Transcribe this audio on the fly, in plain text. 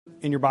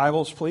In your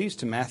Bibles, please,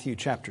 to Matthew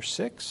chapter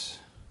 6.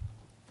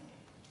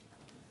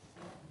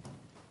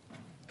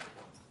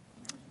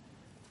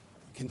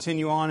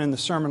 Continue on in the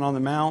Sermon on the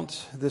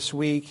Mount this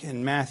week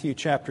in Matthew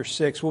chapter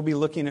 6. We'll be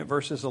looking at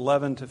verses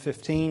 11 to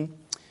 15,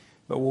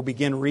 but we'll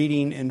begin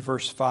reading in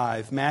verse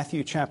 5.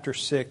 Matthew chapter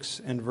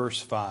 6 and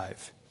verse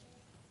 5.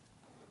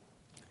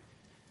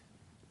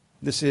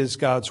 This is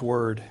God's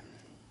Word.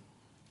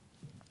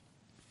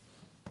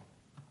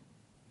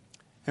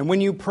 And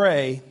when you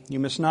pray, you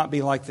must not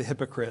be like the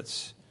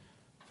hypocrites,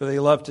 for they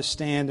love to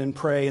stand and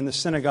pray in the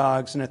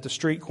synagogues and at the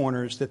street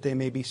corners, that they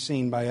may be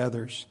seen by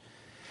others.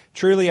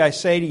 Truly I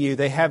say to you,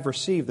 they have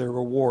received their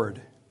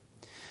reward.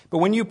 But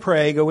when you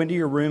pray, go into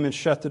your room and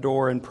shut the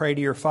door and pray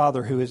to your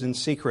Father who is in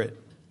secret.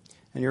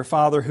 And your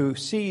Father who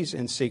sees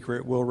in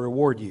secret will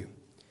reward you.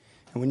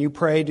 And when you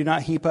pray, do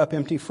not heap up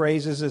empty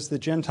phrases as the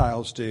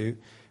Gentiles do,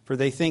 for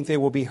they think they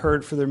will be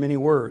heard for their many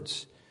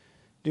words.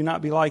 Do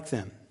not be like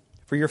them.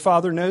 For your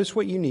Father knows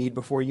what you need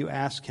before you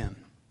ask Him.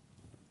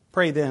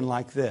 Pray then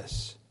like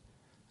this: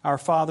 Our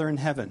Father in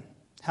heaven,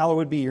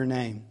 hallowed be your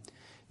name.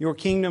 Your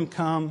kingdom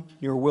come,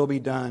 your will be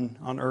done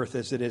on earth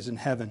as it is in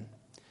heaven.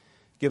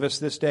 Give us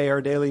this day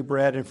our daily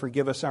bread, and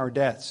forgive us our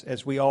debts,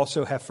 as we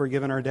also have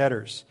forgiven our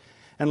debtors.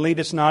 And lead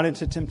us not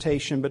into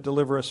temptation, but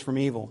deliver us from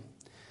evil.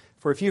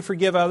 For if you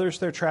forgive others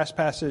their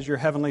trespasses, your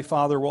heavenly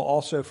Father will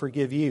also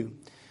forgive you.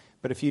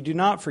 But if you do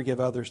not forgive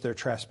others their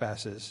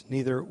trespasses,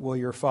 neither will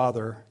your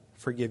Father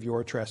forgive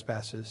your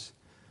trespasses.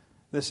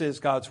 This is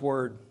God's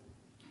Word.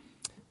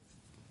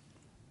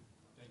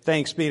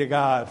 Thanks be to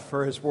God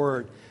for His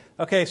Word.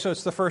 Okay, so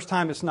it's the first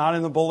time it's not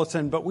in the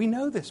bulletin, but we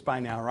know this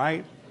by now,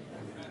 right?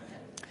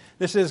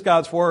 This is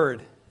God's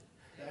Word.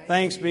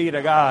 Thanks be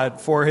to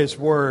God for His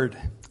Word.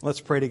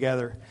 Let's pray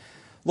together.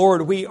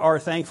 Lord, we are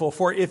thankful,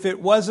 for if it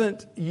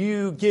wasn't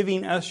you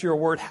giving us your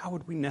Word, how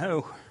would we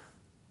know?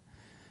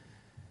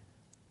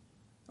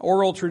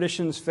 Oral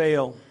traditions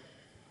fail.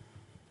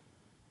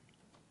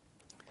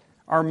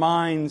 Our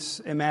minds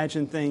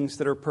imagine things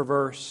that are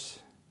perverse.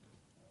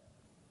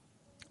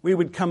 We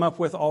would come up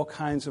with all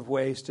kinds of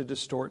ways to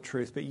distort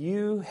truth, but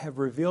you have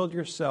revealed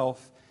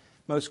yourself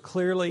most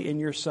clearly in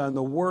your Son,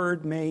 the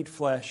Word made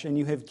flesh, and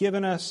you have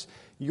given us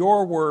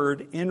your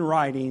Word in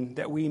writing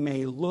that we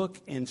may look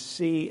and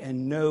see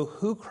and know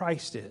who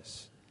Christ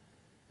is,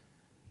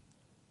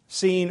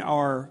 seeing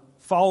our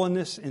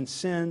fallenness and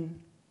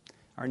sin,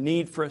 our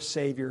need for a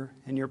Savior,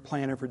 and your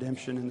plan of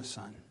redemption in the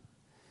Son.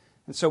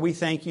 And so we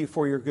thank you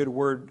for your good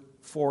word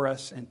for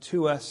us and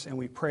to us, and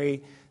we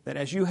pray that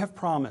as you have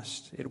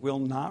promised, it will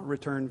not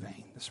return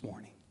vain this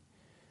morning.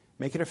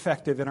 Make it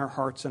effective in our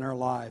hearts and our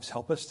lives.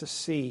 Help us to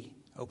see.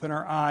 Open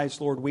our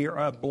eyes, Lord. We are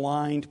a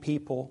blind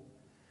people.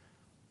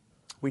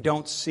 We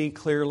don't see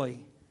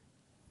clearly.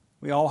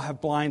 We all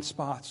have blind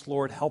spots.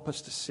 Lord, help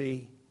us to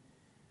see.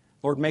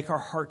 Lord, make our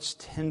hearts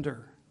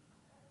tender,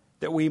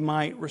 that we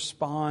might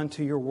respond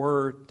to your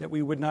word, that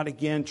we would not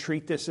again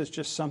treat this as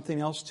just something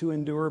else to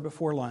endure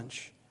before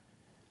lunch.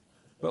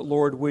 But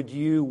Lord, would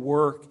you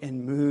work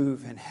and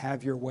move and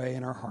have your way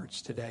in our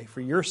hearts today?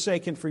 For your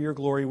sake and for your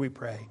glory we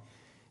pray.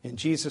 In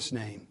Jesus'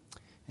 name,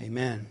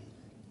 amen.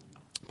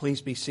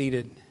 Please be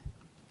seated.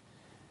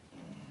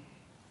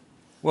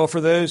 Well, for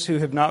those who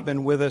have not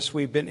been with us,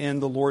 we've been in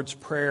the Lord's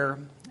Prayer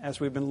as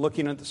we've been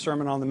looking at the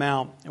Sermon on the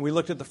Mount. And we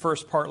looked at the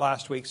first part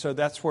last week, so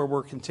that's where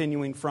we're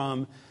continuing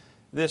from.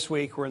 This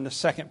week, we're in the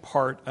second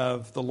part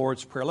of the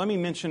Lord's Prayer. Let me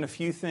mention a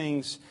few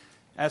things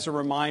as a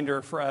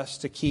reminder for us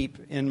to keep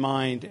in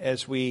mind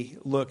as we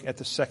look at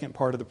the second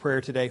part of the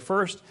prayer today.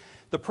 First,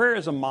 the prayer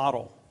is a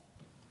model.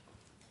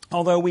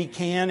 Although we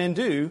can and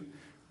do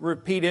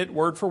repeat it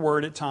word for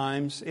word at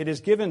times, it is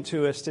given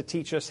to us to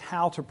teach us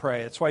how to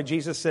pray. That's why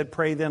Jesus said,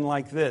 pray then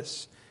like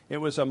this. It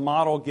was a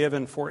model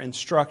given for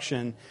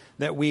instruction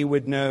that we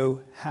would know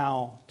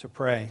how to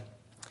pray.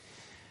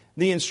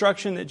 The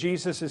instruction that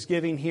Jesus is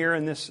giving here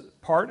in this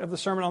part of the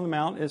Sermon on the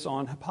Mount is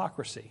on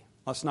hypocrisy.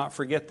 Let's not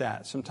forget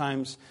that.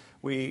 Sometimes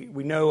we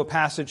know a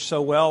passage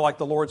so well, like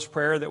the Lord's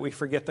Prayer, that we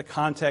forget the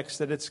context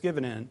that it's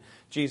given in.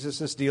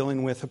 Jesus is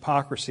dealing with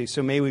hypocrisy,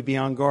 so may we be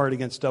on guard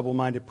against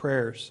double-minded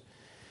prayers.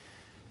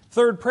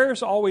 Third, prayer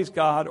is always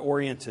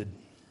God-oriented.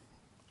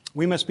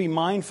 We must be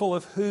mindful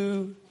of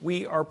who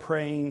we are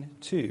praying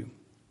to,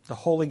 the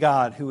holy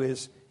God who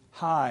is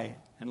high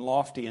and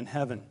lofty in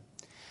heaven.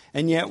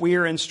 And yet we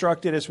are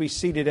instructed, as we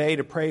see today,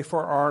 to pray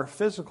for our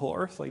physical,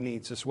 earthly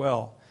needs as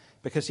well,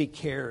 because He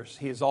cares.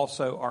 He is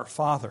also our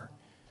Father,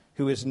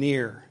 who is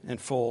near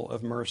and full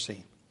of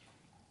mercy.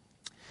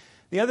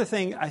 The other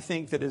thing I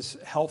think that is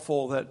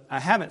helpful that I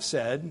haven't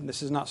said,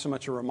 this is not so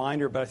much a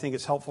reminder, but I think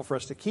it's helpful for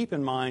us to keep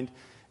in mind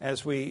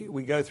as we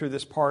go through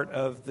this part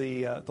of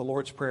the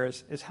Lord's Prayer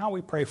is how we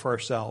pray for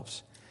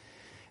ourselves.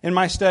 In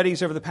my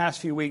studies over the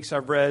past few weeks,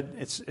 I've read,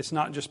 it's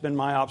not just been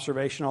my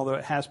observation, although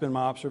it has been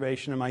my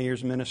observation in my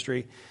years of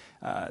ministry,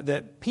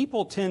 that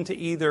people tend to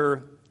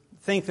either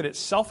think that it's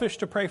selfish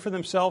to pray for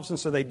themselves, and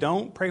so they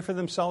don't pray for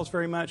themselves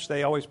very much.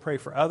 They always pray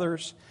for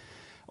others.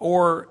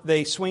 or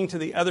they swing to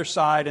the other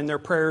side and their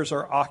prayers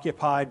are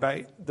occupied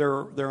by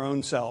their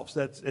own selves.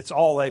 It's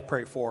all they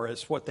pray for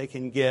is what they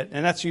can get.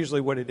 And that's usually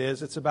what it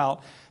is. It's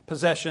about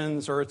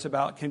possessions, or it's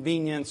about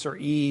convenience or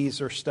ease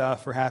or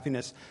stuff or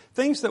happiness.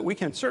 Things that we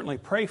can certainly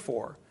pray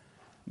for.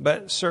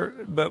 But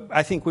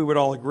I think we would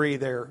all agree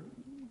they're,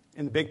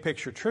 in the big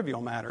picture, trivial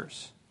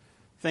matters.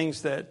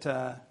 Things that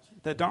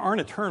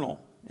aren't eternal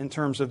in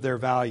terms of their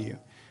value.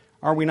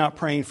 Are we not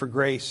praying for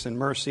grace and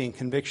mercy and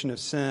conviction of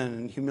sin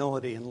and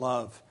humility and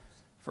love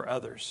for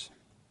others?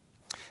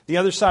 The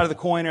other side of the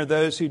coin are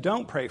those who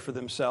don't pray for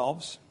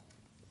themselves.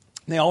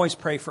 They always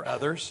pray for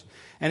others.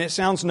 And it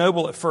sounds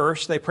noble at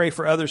first. They pray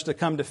for others to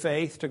come to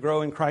faith, to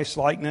grow in Christ's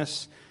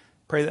likeness.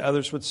 Pray that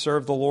others would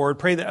serve the Lord.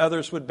 Pray that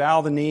others would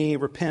bow the knee,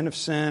 repent of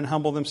sin,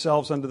 humble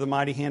themselves under the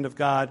mighty hand of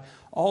God.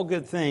 All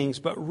good things,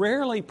 but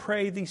rarely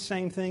pray these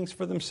same things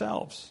for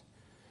themselves,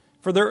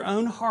 for their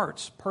own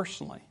hearts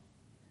personally.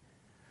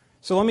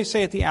 So let me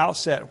say at the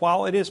outset,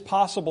 while it is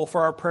possible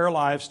for our prayer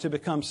lives to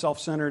become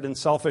self-centered and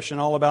selfish and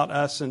all about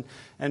us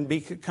and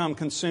become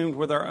consumed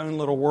with our own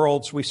little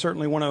worlds, we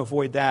certainly want to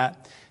avoid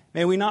that.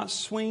 May we not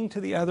swing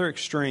to the other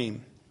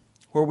extreme,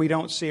 where we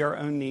don't see our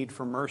own need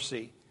for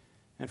mercy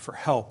and for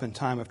help in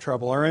time of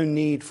trouble, our own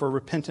need for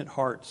repentant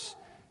hearts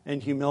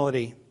and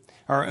humility,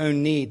 our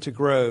own need to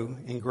grow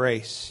in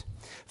grace.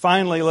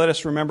 Finally, let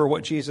us remember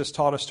what Jesus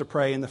taught us to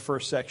pray in the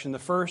first section. The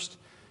first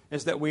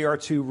is that we are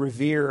to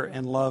revere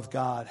and love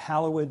God.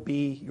 Hallowed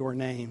be your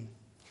name.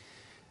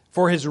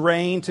 For his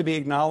reign to be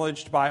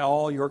acknowledged by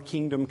all, your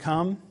kingdom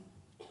come,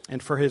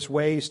 and for his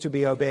ways to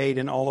be obeyed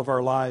in all of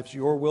our lives.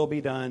 Your will be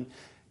done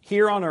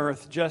here on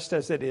earth just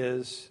as it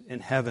is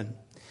in heaven.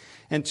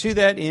 And to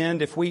that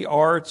end, if we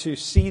are to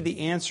see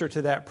the answer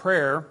to that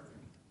prayer,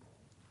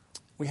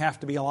 we have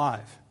to be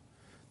alive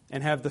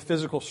and have the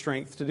physical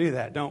strength to do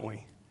that, don't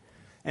we?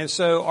 And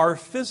so our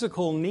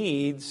physical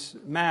needs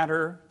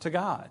matter to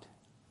God.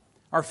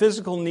 Our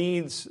physical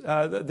needs,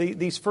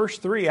 these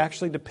first three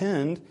actually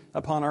depend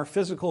upon our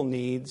physical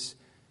needs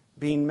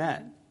being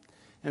met.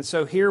 And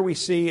so here we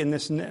see in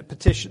this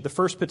petition, the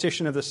first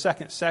petition of the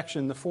second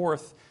section, the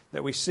fourth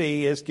that we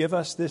see is, give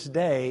us this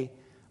day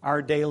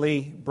our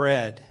daily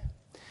bread.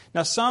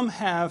 Now some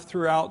have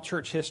throughout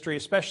church history,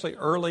 especially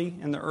early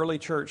in the early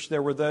church,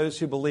 there were those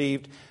who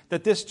believed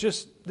that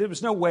there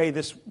was no way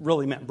this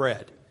really meant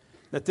bread.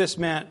 That this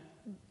meant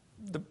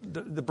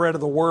the bread of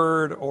the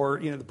Word, or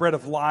the bread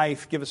of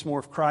life, give us more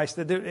of Christ.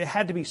 That it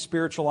had to be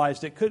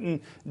spiritualized. It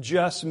couldn't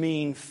just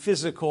mean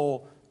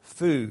physical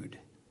food.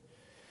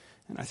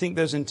 And I think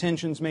those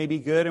intentions may be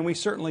good, and we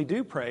certainly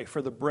do pray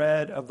for the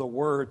bread of the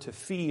Word to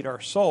feed our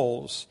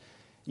souls.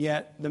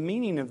 Yet the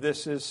meaning of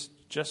this is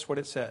just what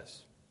it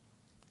says.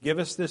 Give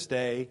us this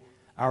day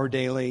our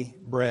daily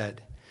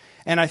bread.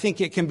 And I think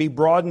it can be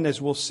broadened,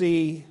 as we'll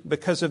see,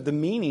 because of the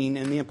meaning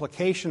and the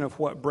implication of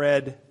what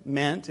bread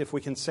meant, if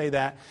we can say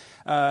that,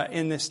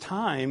 in this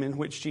time in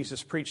which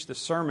Jesus preached this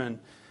sermon,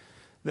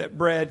 that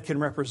bread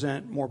can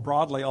represent more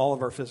broadly all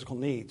of our physical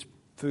needs: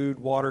 food,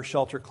 water,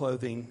 shelter,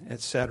 clothing,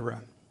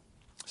 etc.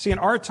 See, in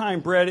our time,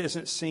 bread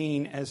isn't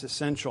seen as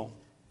essential.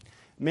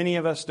 Many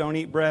of us don't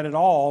eat bread at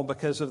all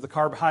because of the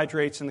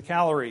carbohydrates and the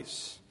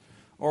calories.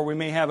 Or we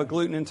may have a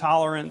gluten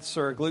intolerance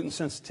or a gluten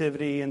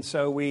sensitivity, and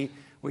so we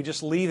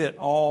just leave it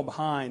all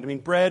behind. I mean,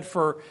 bread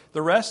for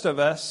the rest of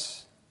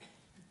us,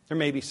 there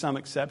may be some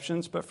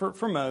exceptions, but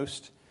for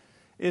most,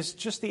 is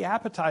just the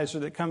appetizer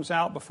that comes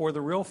out before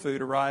the real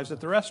food arrives at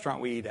the restaurant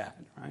we eat at,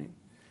 right?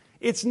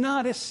 It's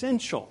not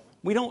essential.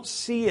 We don't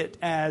see it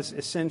as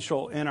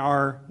essential in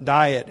our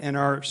diet and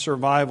our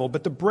survival.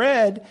 But the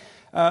bread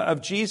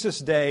of Jesus'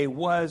 day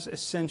was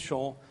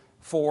essential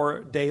for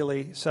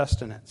daily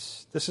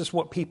sustenance. This is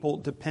what people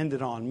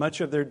depended on.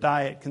 Much of their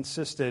diet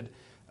consisted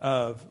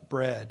of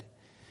bread.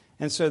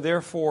 And so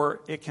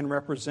therefore it can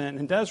represent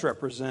and does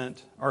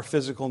represent our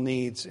physical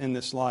needs in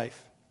this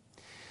life.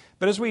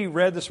 But as we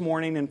read this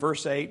morning in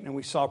verse 8 and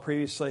we saw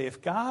previously,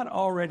 if God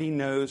already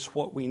knows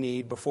what we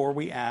need before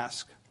we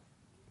ask,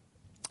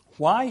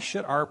 why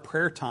should our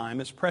prayer time,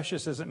 as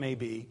precious as it may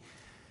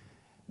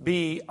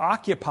be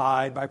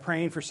occupied by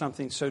praying for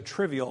something so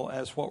trivial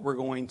as what we're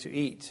going to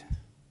eat?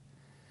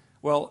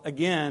 Well,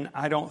 again,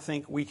 I don't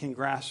think we can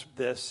grasp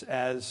this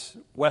as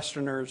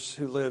Westerners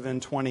who live in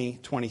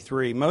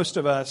 2023. Most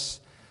of us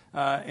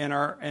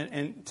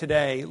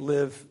today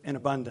live in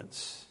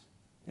abundance.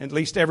 At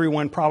least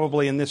everyone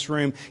probably in this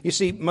room. You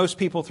see, most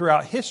people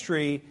throughout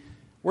history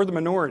were the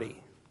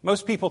minority.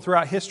 Most people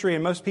throughout history,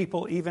 and most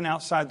people even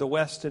outside the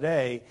West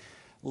today,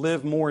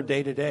 live more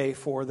day to day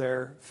for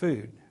their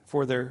food,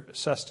 for their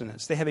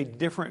sustenance. They have a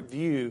different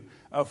view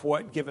of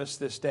what give us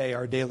this day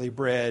our daily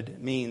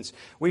bread means.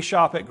 We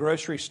shop at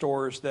grocery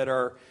stores that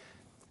are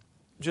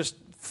just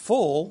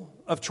full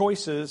of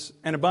choices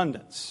and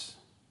abundance,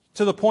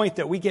 to the point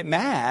that we get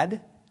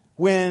mad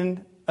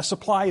when a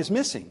supply is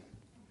missing.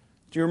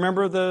 Do you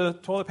remember the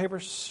toilet paper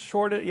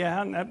shortage?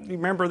 Yeah, you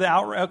remember the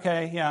outrage?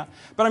 Okay, yeah.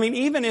 But I mean,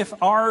 even if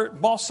our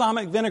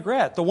balsamic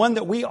vinaigrette, the one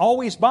that we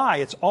always buy,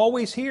 it's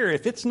always here.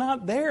 If it's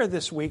not there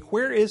this week,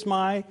 where is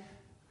my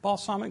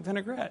balsamic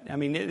vinaigrette. I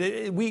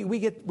mean, we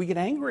get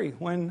angry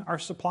when our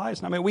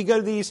supplies. I mean, we go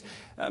to these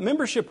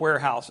membership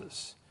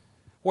warehouses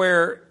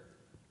where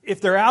if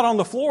they're out on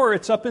the floor,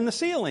 it's up in the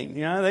ceiling.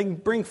 You know, they can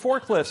bring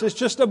forklifts. It's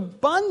just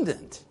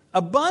abundant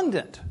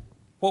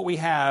what we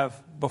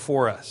have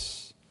before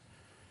us.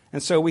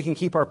 And so we can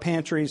keep our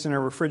pantries and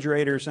our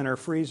refrigerators and our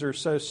freezers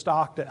so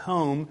stocked at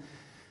home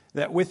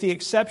that with the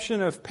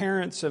exception of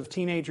parents of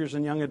teenagers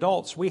and young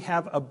adults, we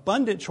have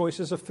abundant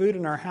choices of food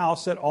in our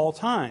house at all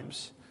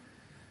times.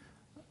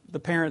 The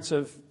parents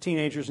of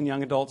teenagers and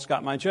young adults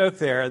got my joke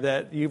there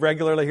that you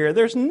regularly hear,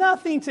 there's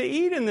nothing to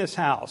eat in this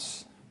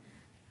house.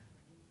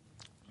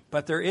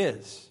 But there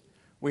is.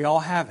 We all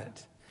have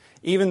it.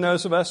 Even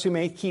those of us who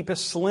may keep a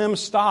slim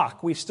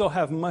stock, we still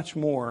have much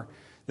more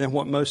than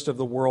what most of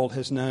the world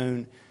has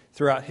known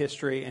throughout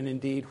history, and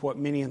indeed what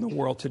many in the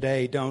world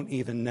today don't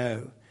even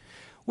know.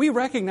 We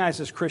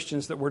recognize as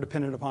Christians that we're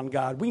dependent upon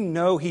God. We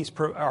know He's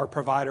our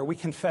provider. We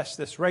confess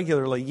this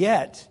regularly.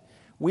 Yet,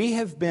 we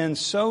have been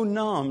so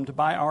numbed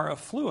by our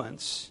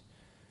affluence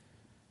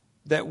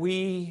that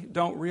we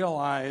don't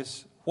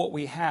realize what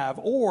we have,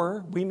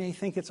 or we may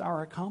think it's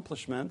our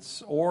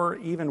accomplishments, or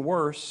even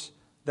worse,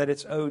 that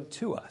it's owed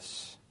to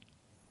us.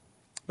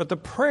 But the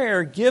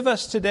prayer, give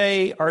us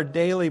today our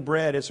daily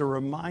bread, is a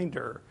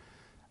reminder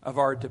of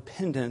our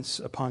dependence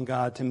upon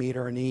God to meet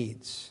our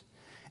needs.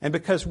 And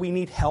because we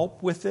need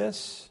help with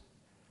this,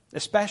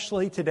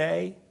 especially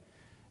today,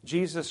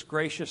 Jesus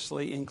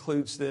graciously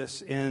includes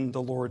this in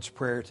the Lord's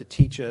Prayer to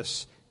teach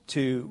us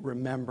to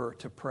remember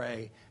to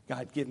pray,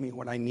 God, give me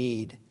what I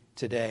need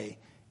today,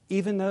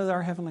 even though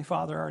our Heavenly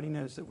Father already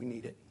knows that we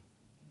need it.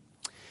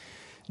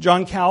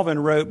 John Calvin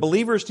wrote,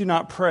 believers do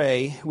not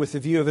pray with the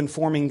view of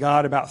informing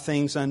God about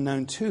things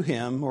unknown to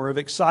Him, or of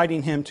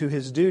exciting Him to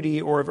His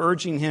duty, or of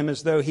urging Him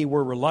as though He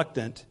were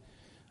reluctant.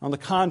 On the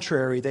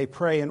contrary, they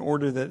pray in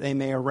order that they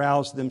may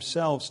arouse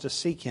themselves to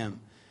seek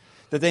Him,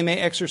 that they may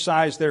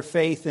exercise their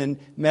faith in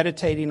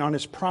meditating on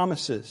His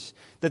promises,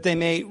 that they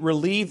may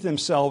relieve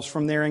themselves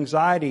from their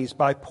anxieties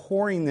by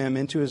pouring them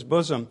into His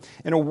bosom,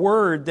 in a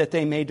word, that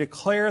they may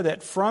declare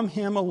that from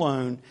Him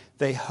alone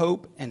they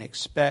hope and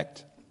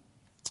expect,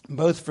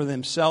 both for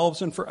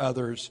themselves and for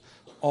others,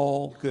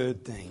 all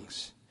good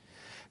things.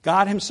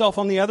 God Himself,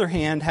 on the other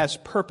hand, has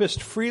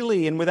purposed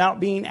freely and without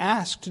being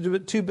asked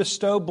to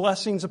bestow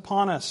blessings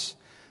upon us,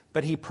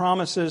 but He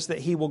promises that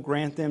He will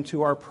grant them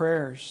to our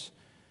prayers.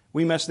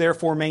 We must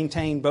therefore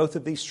maintain both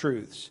of these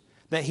truths,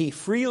 that He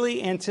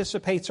freely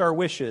anticipates our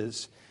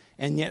wishes,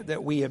 and yet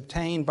that we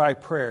obtain by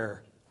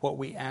prayer what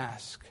we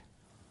ask.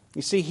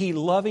 You see, He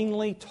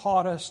lovingly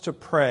taught us to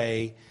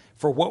pray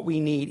for what we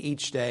need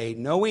each day,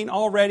 knowing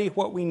already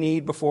what we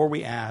need before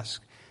we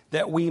ask,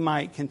 that we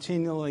might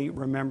continually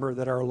remember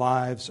that our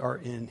lives are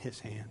in His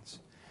hands.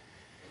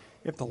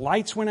 If the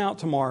lights went out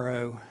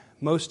tomorrow,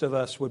 most of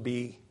us would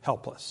be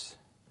helpless.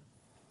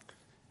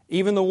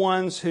 Even the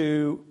ones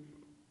who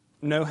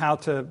know how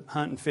to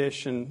hunt and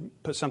fish and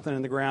put something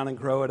in the ground and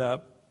grow it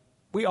up,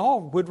 we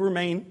all would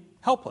remain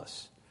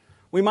helpless.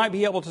 We might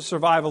be able to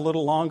survive a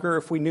little longer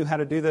if we knew how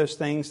to do those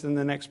things than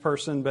the next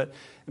person, but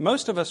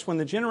most of us, when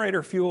the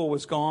generator fuel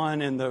was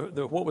gone and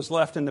what was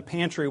left in the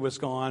pantry was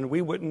gone,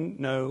 we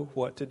wouldn't know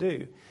what to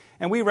do.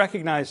 And we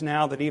recognize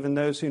now that even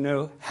those who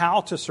know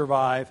how to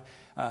survive,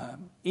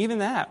 even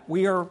that,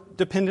 we are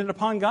dependent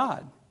upon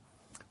God.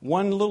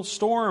 One little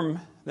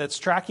storm that's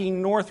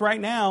tracking north right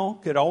now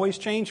could always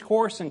change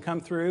course and come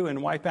through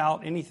and wipe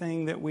out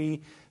anything that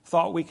we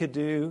thought we could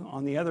do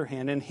on the other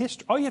hand. And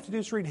all you have to do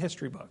is read a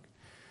history book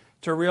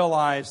to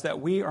realize that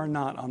we are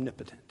not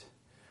omnipotent.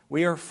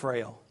 We are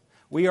frail.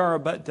 We are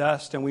but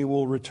dust, and we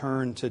will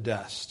return to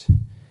dust.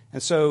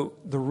 And so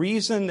the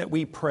reason that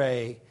we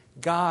pray,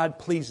 God,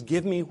 please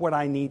give me what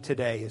I need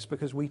today, is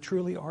because we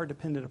truly are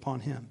dependent upon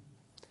Him.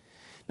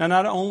 Now,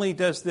 not only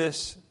does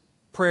this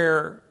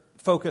prayer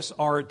focus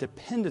our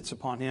dependence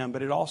upon Him,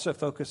 but it also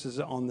focuses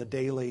on the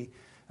daily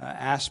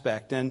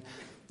aspect. And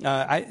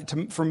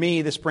for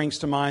me, this brings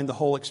to mind the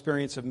whole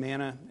experience of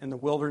manna in the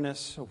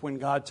wilderness, of when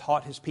God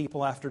taught His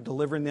people after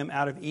delivering them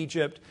out of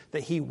Egypt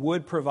that He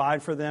would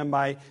provide for them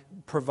by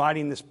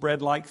providing this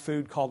bread-like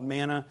food called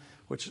manna,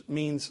 which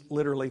means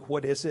literally,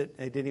 what is it?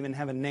 They didn't even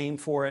have a name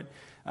for it.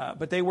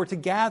 But they were to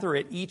gather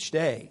it each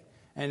day.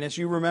 And as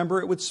you remember,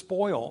 it would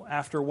spoil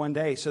after one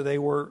day. So they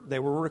were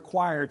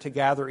required to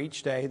gather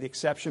each day, the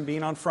exception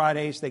being on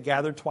Fridays. They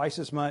gathered twice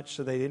as much,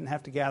 so they didn't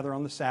have to gather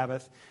on the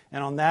Sabbath.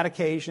 And on that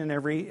occasion,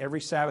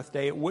 every Sabbath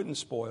day, it wouldn't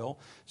spoil,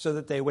 so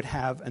that they would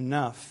have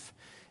enough.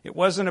 It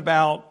wasn't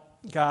about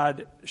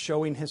God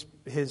showing his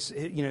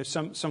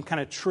some kind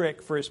of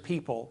trick for His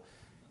people.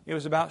 It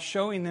was about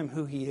showing them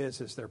who He is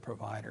as their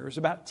provider. It was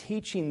about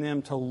teaching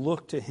them to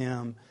look to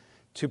Him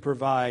to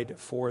provide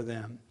for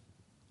them.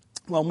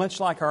 Well, much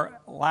like our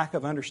lack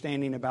of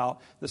understanding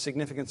about the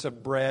significance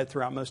of bread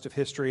throughout most of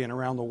history and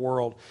around the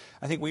world,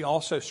 I think we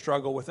also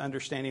struggle with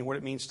understanding what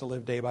it means to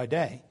live day by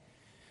day.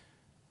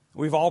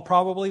 We've all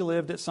probably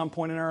lived at some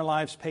point in our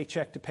lives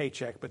paycheck to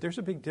paycheck, but there's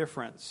a big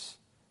difference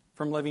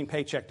from living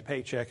paycheck to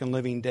paycheck and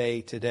living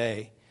day to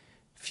day.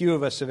 Few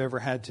of us have ever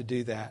had to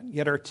do that.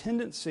 Yet our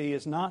tendency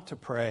is not to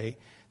pray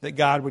that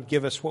God would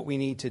give us what we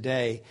need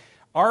today.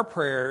 Our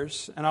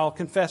prayers, and I'll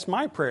confess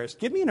my prayers,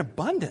 give me an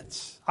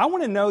abundance. I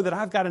want to know that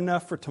I've got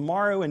enough for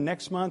tomorrow and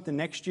next month and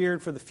next year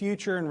and for the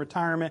future and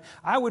retirement.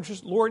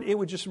 Lord, it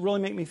would just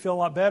really make me feel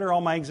a lot better. All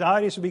my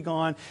anxieties would be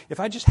gone if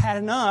I just had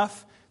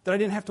enough that I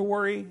didn't have to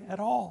worry at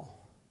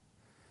all.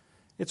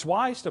 It's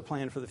wise to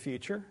plan for the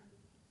future,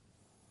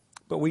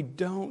 but we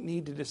don't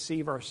need to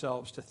deceive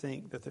ourselves to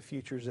think that the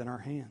future is in our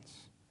hands.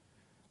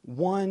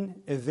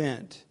 One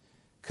event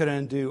could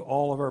undo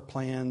all of our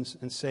plans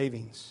and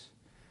savings.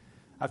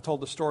 I've told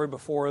the story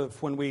before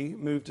of when we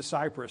moved to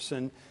Cyprus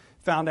and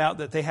found out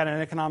that they had an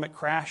economic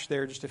crash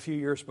there just a few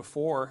years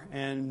before,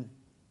 and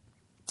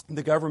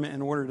the government,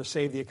 in order to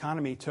save the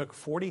economy, took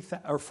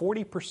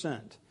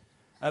 40%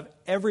 of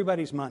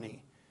everybody's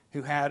money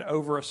who had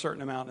over a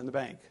certain amount in the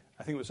bank.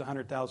 I think it was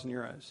 100,000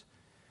 euros.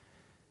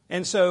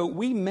 And so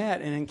we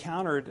met and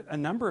encountered a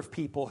number of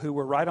people who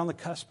were right on the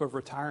cusp of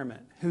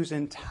retirement, whose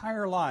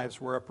entire lives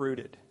were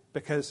uprooted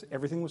because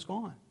everything was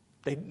gone.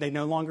 They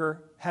no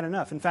longer had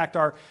enough. In fact,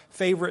 our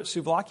favorite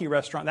souvlaki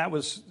restaurant,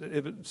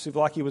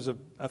 souvlaki was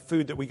a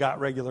food that we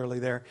got regularly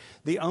there.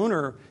 The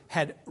owner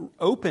had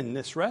opened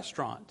this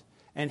restaurant.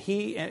 And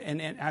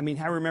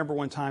I remember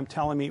one time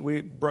telling me,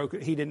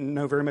 he didn't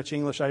know very much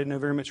English, I didn't know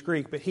very much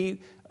Greek, but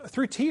he,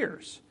 through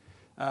tears,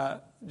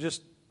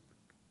 just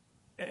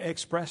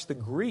expressed the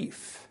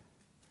grief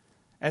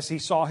as he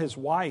saw his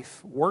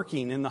wife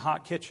working in the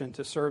hot kitchen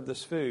to serve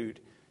this food,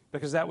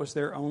 because that was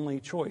their only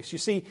choice. You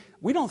see,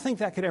 we don't think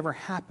that could ever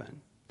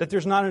happen, that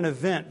there's not an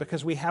event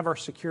because we have our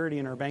security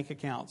in our bank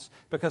accounts,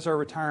 because our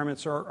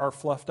retirements are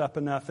fluffed up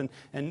enough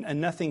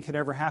and nothing could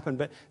ever happen.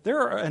 But there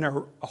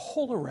are a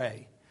whole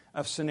array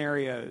of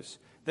scenarios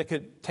that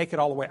could take it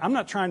all away. I'm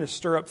not trying to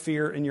stir up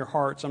fear in your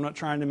hearts. I'm not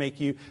trying to make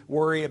you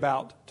worry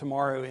about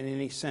tomorrow in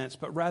any sense,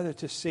 but rather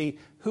to see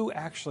who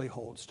actually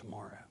holds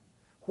tomorrow.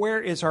 Where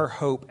is our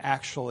hope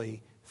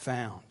actually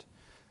found?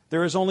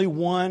 There is only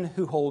one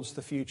who holds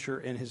the future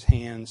in his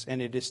hands,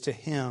 and it is to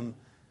him,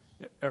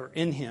 or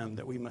in him,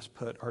 that we must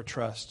put our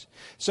trust.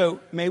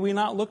 So may we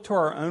not look to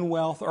our own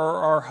wealth or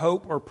our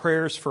hope or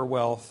prayers for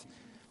wealth.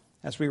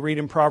 As we read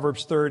in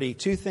Proverbs 30,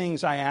 2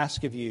 things I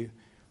ask of you.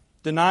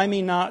 Deny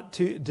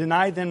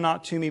them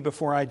not to me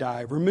before I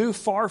die. Remove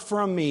far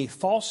from me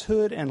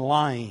falsehood and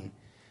lying.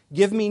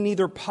 Give me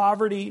neither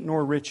poverty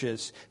nor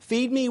riches.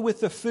 Feed me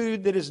with the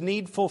food that is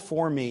needful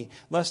for me,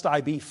 lest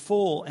I be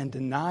full and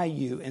deny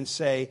you and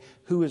say,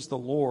 who is the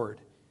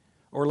Lord?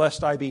 Or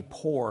lest I be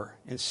poor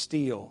and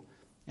steal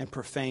and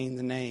profane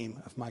the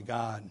name of my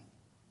God.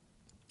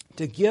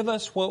 To give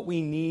us what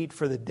we need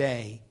for the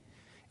day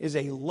is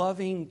a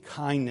loving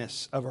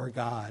kindness of our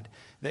God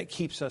that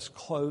keeps us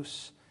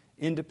close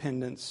in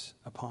dependence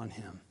upon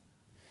Him.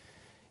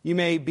 You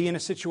may be in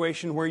a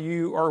situation where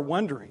you are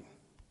wondering,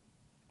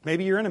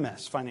 maybe you're in a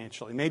mess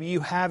financially. Maybe you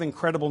have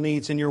incredible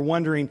needs and you're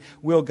wondering,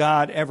 will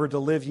God ever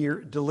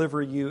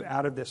deliver you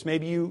out of this?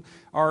 Maybe you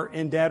are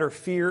in debt or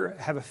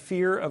have a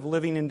fear of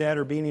living in debt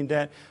or being in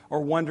debt,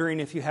 or wondering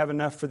if you have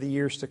enough for the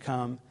years to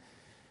come.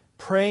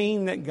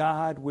 Praying that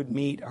God would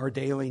meet our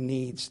daily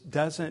needs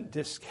doesn't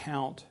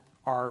discount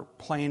our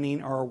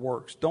planning, our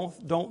works.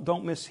 Don't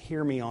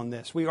mishear me on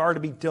this. We are to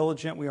be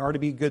diligent. We are to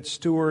be good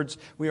stewards.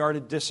 We are to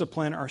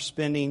discipline our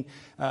spending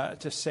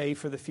to save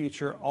for the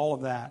future, all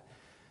of that.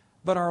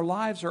 But our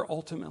lives are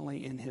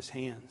ultimately in His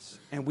hands,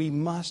 and we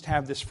must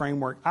have this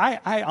framework.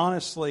 I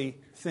honestly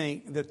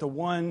think that the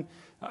one,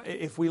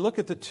 if we look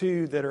at the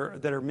two that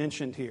are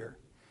mentioned here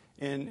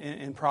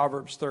in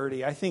Proverbs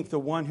 30, I think the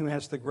one who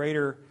has the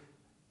greater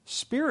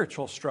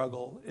spiritual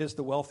struggle is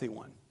the wealthy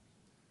one.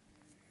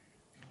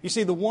 You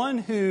see, the one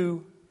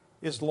who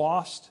is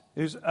lost,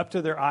 who's up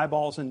to their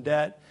eyeballs in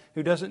debt,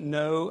 who doesn't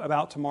know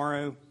about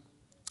tomorrow,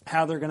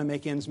 how they're going to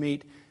make ends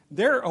meet,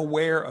 they're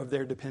aware of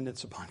their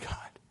dependence upon God.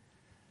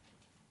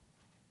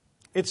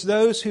 It's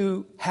those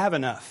who have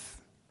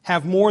enough,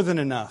 have more than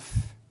enough,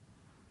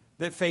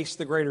 that face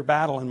the greater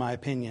battle, in my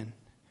opinion.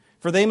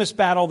 For they must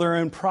battle their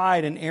own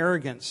pride and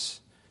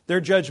arrogance,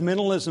 their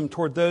judgmentalism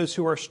toward those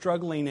who are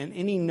struggling, and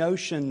any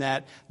notion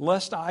that,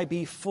 lest I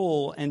be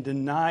full and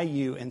deny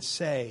you and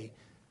say,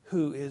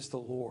 who is the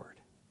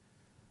Lord?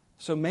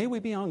 So may we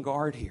be on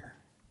guard here.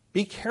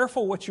 Be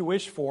careful what you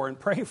wish for and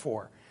pray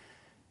for.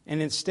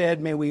 And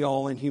instead, may we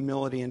all in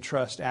humility and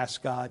trust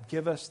ask God,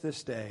 give us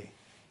this day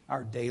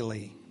our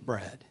daily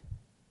bread.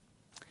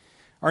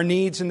 Our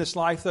needs in this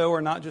life, though,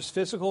 are not just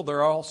physical,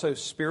 they're also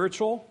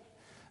spiritual.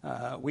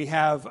 We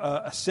have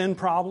a sin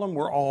problem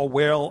we're all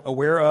well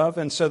aware of.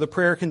 And so the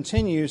prayer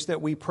continues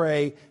that we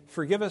pray,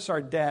 forgive us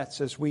our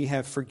debts as we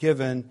have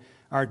forgiven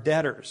our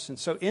debtors. And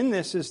so in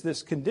this is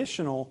this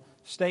conditional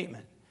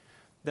statement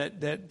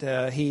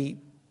that he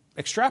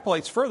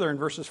extrapolates further in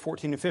verses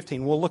 14 and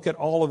 15. We'll look at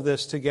all of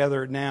this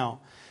together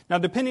now. Now,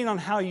 depending on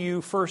how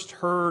you first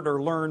heard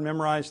or learned,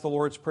 memorized the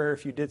Lord's Prayer,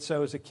 if you did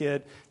so as a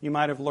kid, you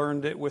might have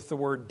learned it with the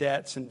word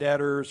debts and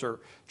debtors,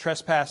 or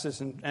trespasses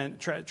and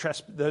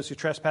those who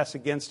trespass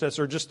against us,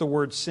 or just the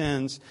word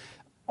sins.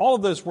 All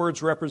of those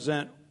words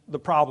represent the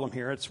problem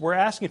here. We're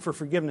asking for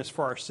forgiveness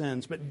for our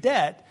sins, but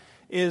debt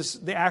is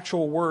the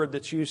actual word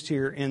that's used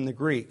here in the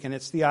Greek. And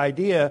it's the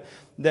idea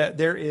that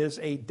there is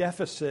a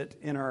deficit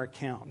in our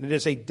account. It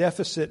is a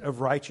deficit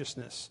of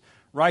righteousness.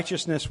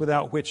 Righteousness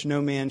without which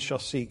no man shall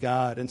see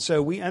God. And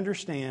so we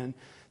understand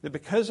that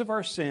because of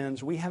our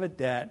sins, we have a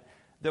debt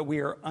that we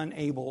are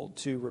unable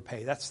to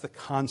repay. That's the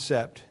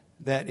concept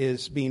that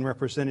is being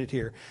represented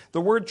here. The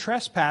word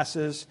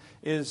trespasses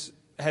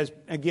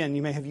again,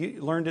 you may have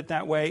learned it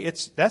that way.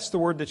 That's the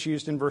word that's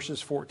used in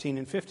verses 14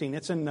 and 15.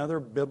 It's another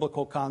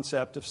biblical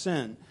concept of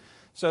sin.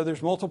 So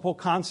there's multiple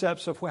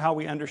concepts of how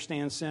we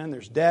understand sin.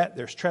 There's debt,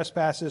 there's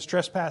trespasses.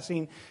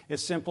 Trespassing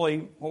is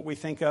simply what we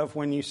think of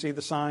when you see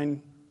the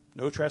sign,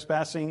 no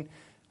trespassing.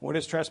 What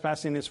is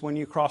trespassing? It's when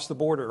you cross the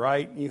border,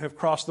 right? You have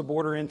crossed the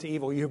border into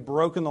evil. You have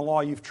broken the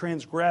law. You've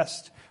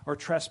transgressed or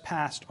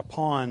trespassed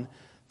upon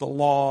the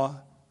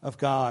law of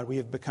God. We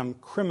have become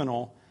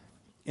criminal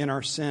in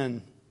our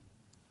sin.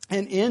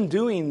 And in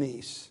doing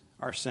these,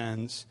 our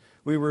sins,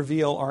 we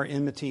reveal our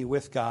enmity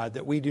with God,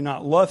 that we do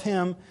not love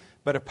Him,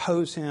 but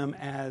oppose Him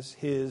as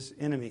His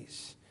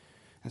enemies.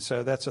 And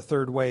so that's a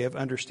third way of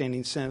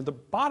understanding sin. The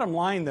bottom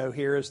line, though,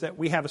 here is that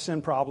we have a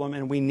sin problem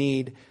and we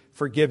need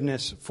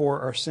forgiveness for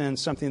our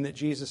sins, something that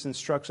Jesus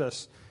instructs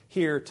us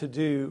here to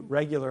do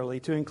regularly,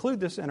 to include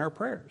this in our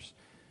prayers.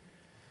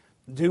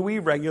 Do we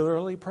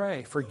regularly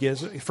pray,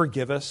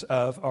 forgive us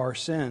of our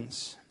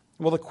sins?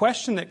 Well, the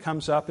question that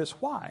comes up is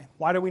why?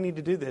 Why do we need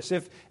to do this?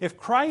 If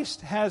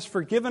Christ has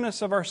forgiven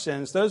us of our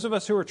sins, those of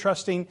us who are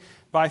trusting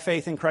by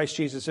faith in Christ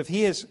Jesus, if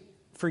He has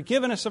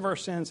forgiven us of our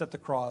sins at the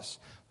cross,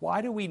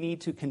 why do we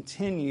need to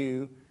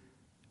continue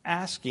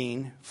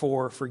asking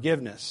for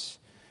forgiveness?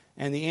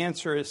 And the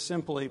answer is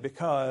simply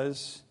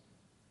because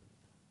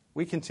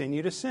we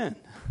continue to sin.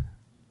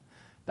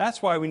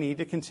 That's why we need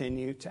to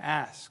continue to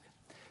ask.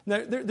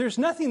 There's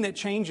nothing that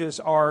changes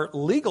our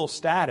legal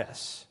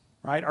status.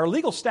 Right? Our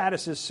legal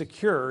status is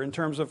secure in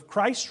terms of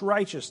Christ's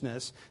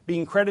righteousness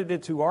being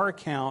credited to our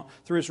account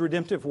through His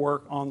redemptive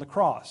work on the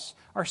cross.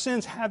 Our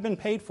sins have been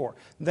paid for.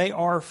 They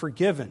are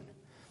forgiven.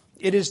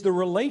 It is the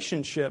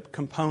relationship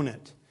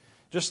component.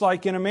 Just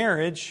like in a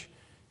marriage,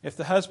 if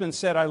the husband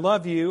said, "I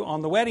love you"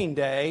 on the wedding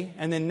day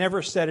and then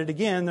never said it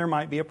again, there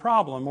might be a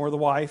problem. Or the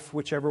wife,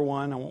 whichever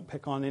one, I won't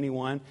pick on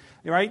anyone.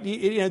 Right?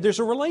 There's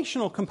a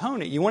relational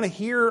component. You want to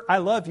hear "I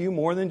love you"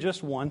 more than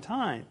just one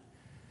time.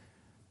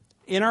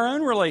 In our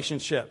own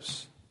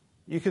relationships,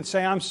 you can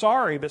say "I'm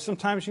sorry," but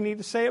sometimes you need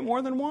to say it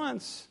more than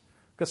once,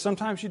 because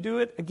sometimes you do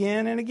it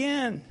again and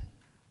again.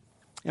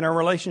 In our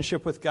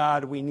relationship with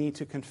God, we need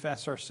to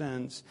confess our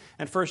sins.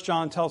 And 1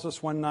 John tells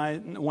us,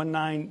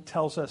 1:9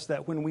 tells us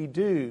that when we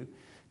do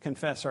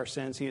confess our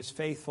sins, He is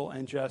faithful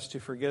and just to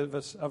forgive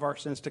us of our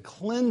sins, to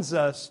cleanse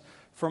us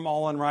from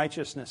all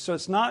unrighteousness. So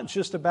it's not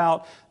just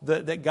about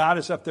that God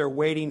is up there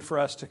waiting for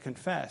us to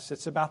confess.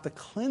 It's about the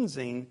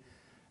cleansing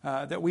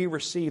that we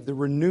receive, the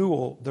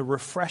renewal, the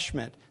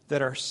refreshment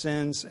that our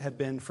sins have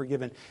been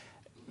forgiven.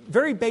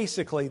 Very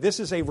basically,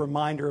 this is a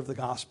reminder of the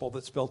gospel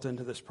that's built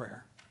into this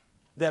prayer,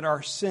 that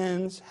our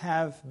sins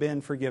have been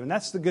forgiven.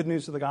 That's the good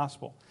news of the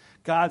gospel.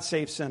 God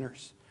saves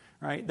sinners,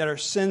 right? That our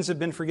sins have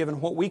been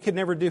forgiven. What we could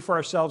never do for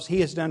ourselves,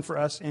 He has done for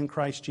us in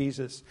Christ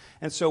Jesus.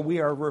 And so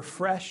we are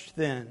refreshed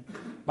then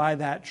by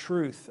that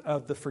truth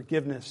of the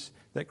forgiveness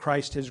that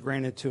Christ has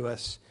granted to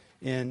us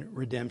in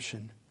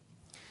redemption.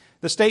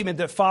 The statement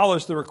that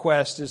follows the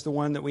request is the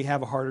one that we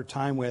have a harder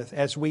time with,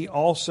 as we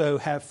also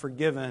have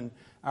forgiven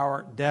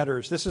our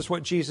debtors. This is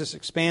what Jesus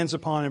expands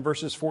upon in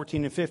verses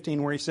 14 and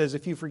 15, where He says,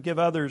 "If you forgive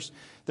others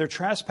their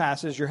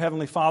trespasses, your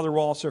heavenly Father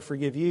will also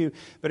forgive you.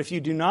 But if you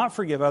do not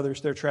forgive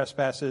others their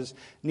trespasses,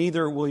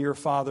 neither will your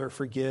Father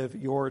forgive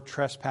your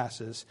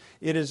trespasses."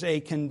 It is a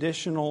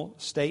conditional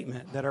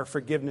statement that our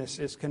forgiveness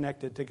is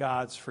connected to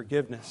God's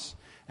forgiveness.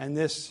 And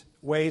this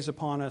weighs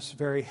upon us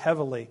very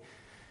heavily.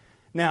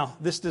 Now,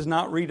 this does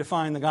not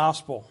redefine the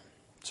gospel.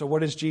 So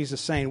what is Jesus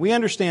saying? We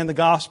understand the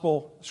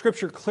gospel.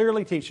 Scripture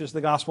clearly teaches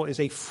the gospel is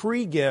a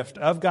free gift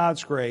of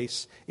God's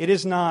grace. It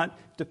is not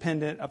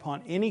dependent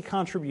upon any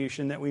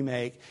contribution that we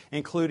make,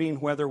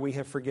 including whether we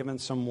have forgiven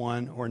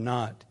someone or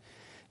not.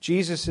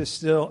 Jesus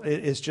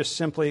is just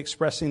simply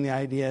expressing the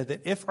idea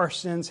that if our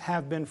sins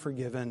have been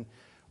forgiven,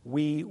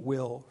 we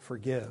will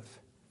forgive.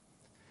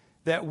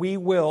 That we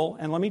will,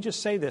 and let me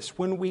just say this,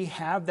 when we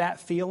have that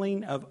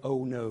feeling of,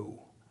 "Oh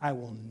no, I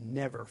will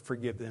never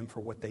forgive them for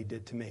what they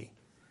did to me,"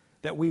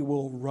 that we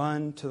will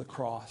run to the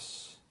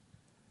cross.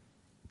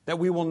 That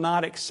we will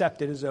not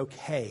accept it as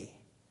okay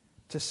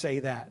to say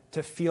that,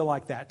 to feel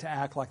like that, to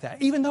act like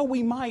that, even though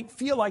we might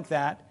feel like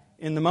that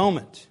in the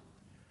moment.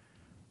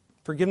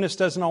 Forgiveness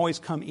doesn't always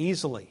come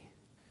easily.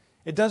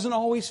 It doesn't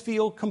always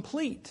feel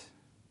complete.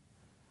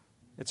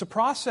 It's a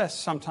process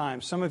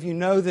sometimes. Some of you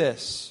know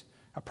this.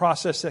 A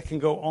process that can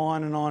go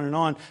on and on and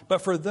on.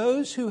 But for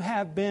those who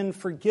have been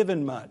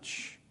forgiven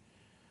much,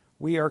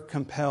 we are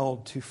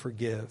compelled to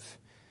forgive.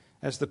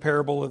 As the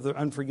parable of the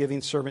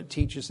unforgiving servant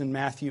teaches in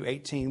Matthew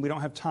 18. We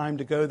don't have time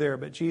to go there,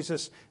 but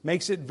Jesus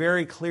makes it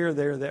very clear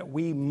there that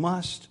we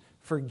must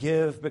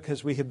forgive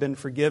because we have been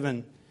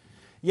forgiven.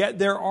 Yet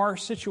there are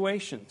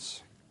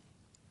situations,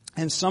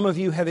 and some of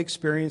you have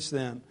experienced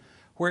them,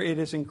 where it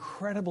is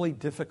incredibly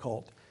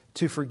difficult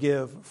to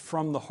forgive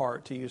from the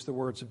heart, to use the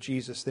words of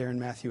Jesus there in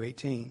Matthew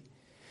 18.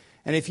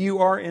 And if you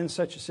are in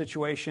such a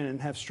situation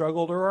and have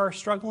struggled or are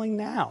struggling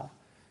now,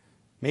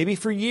 maybe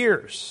for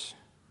years,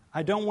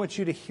 I don't want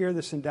you to hear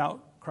this and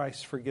doubt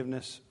Christ's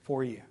forgiveness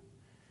for you.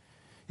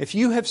 If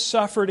you have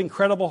suffered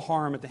incredible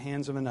harm at the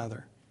hands of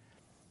another,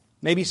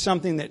 maybe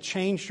something that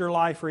changed your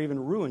life or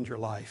even ruined your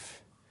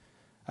life,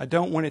 I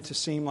don't want it to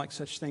seem like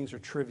such things are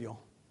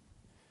trivial.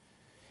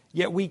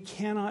 Yet we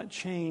cannot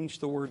change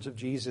the words of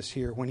Jesus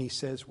here when He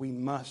says we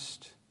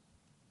must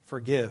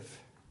forgive.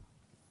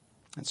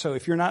 And so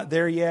if you're not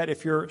there yet,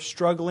 if you're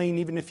struggling,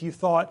 even if you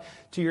thought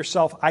to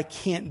yourself, I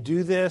can't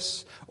do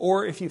this,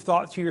 or if you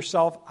thought to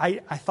yourself, I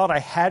thought I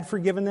had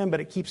forgiven them, but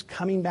it keeps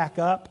coming back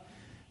up,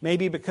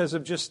 maybe because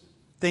of just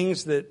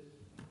things that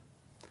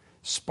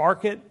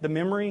spark it, the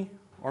memory,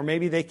 or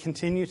maybe they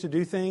continue to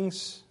do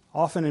things.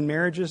 Often in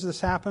marriages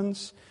this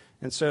happens.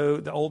 And so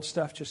the old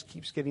stuff just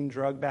keeps getting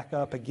drugged back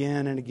up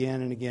again and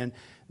again and again.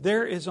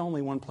 There is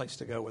only one place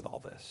to go with all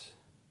this,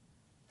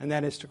 and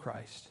that is to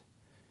Christ.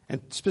 And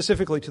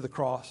specifically to the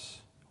cross,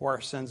 where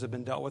our sins have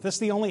been dealt with. That's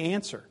the only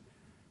answer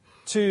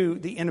to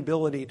the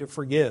inability to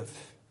forgive.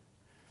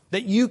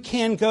 That you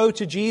can go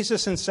to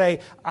Jesus and say,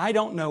 I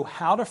don't know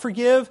how to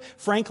forgive.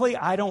 Frankly,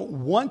 I don't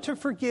want to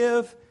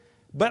forgive.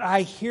 But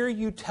I hear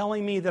you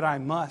telling me that I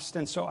must,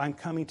 and so I'm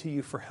coming to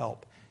you for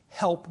help.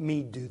 Help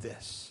me do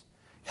this.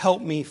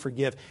 Help me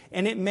forgive.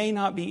 And it may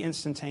not be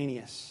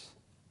instantaneous.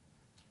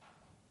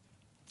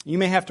 You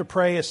may have to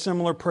pray a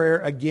similar prayer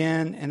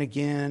again and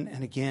again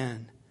and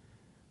again.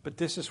 But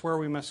this is where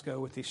we must go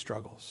with these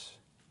struggles.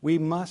 We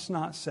must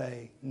not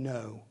say,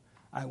 no,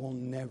 I will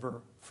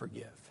never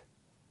forgive.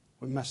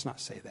 We must not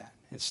say that.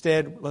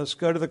 Instead, let's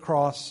go to the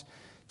cross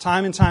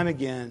time and time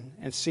again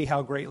and see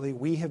how greatly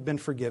we have been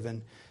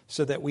forgiven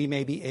so that we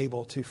may be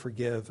able to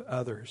forgive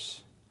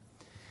others.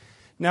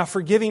 Now,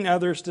 forgiving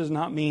others does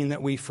not mean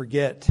that we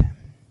forget.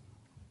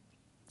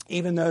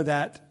 Even though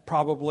that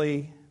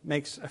probably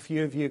makes a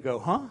few of you go,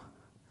 huh?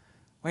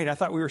 Wait, I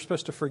thought we were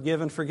supposed to forgive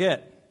and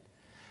forget.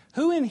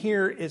 Who in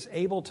here is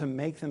able to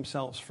make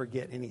themselves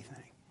forget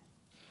anything?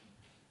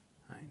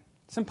 Right?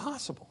 It's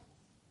impossible.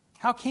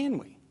 How can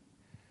we?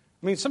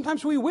 I mean,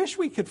 sometimes we wish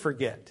we could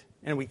forget,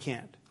 and we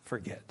can't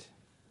forget.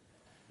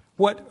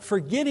 What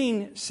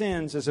forgetting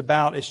sins is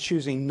about is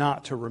choosing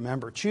not to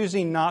remember,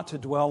 choosing not to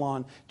dwell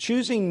on,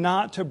 choosing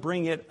not to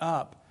bring it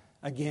up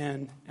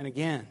again and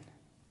again.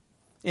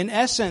 In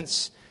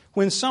essence,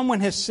 when someone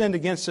has sinned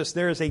against us,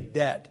 there is a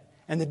debt,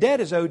 and the debt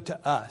is owed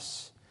to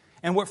us.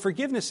 And what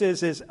forgiveness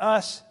is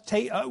us,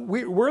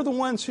 we're the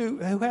ones who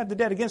have the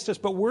debt against us,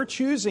 but we're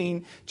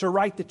choosing to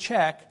write the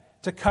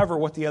check to cover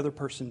what the other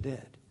person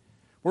did.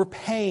 We're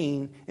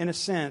paying, in a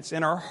sense,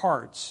 in our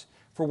hearts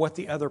for what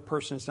the other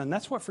person has done.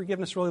 That's what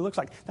forgiveness really looks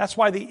like. That's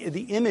why the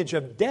image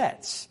of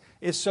debts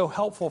is so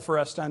helpful for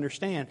us to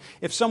understand.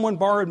 If someone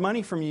borrowed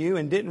money from you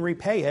and didn't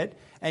repay it,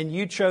 and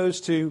you chose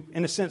to,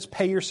 in a sense,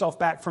 pay yourself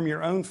back from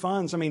your own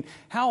funds, I mean,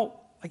 how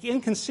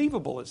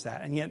inconceivable is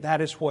that? And yet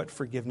that is what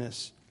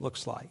forgiveness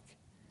looks like.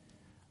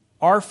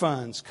 Our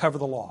funds cover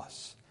the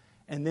loss,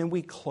 and then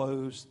we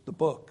close the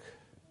book.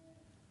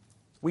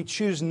 We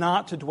choose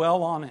not to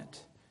dwell on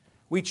it.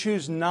 We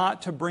choose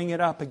not to bring it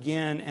up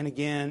again and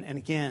again and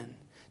again.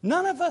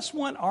 None of us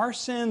want our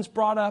sins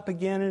brought up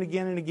again and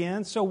again and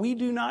again, so we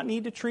do not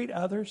need to treat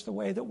others the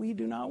way that we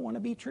do not want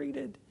to be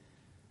treated.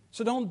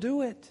 So don't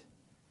do it.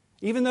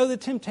 Even though the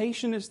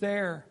temptation is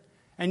there,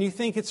 and you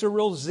think it's a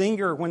real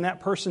zinger when that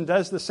person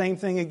does the same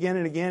thing again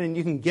and again, and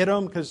you can get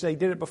them because they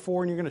did it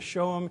before, and you're going to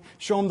show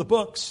them the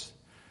books.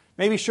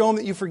 Maybe show them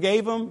that you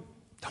forgave them.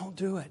 Don't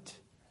do it.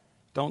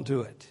 Don't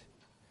do it.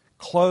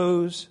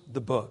 Close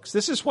the books.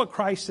 This is what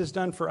Christ has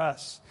done for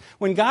us.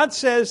 When God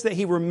says that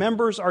He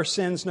remembers our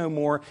sins no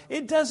more,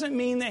 it doesn't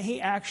mean that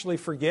He actually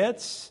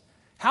forgets.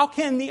 How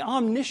can the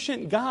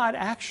omniscient God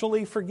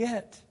actually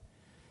forget?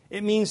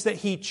 It means that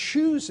He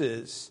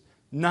chooses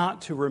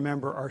not to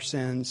remember our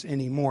sins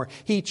anymore.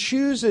 He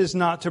chooses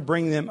not to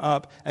bring them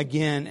up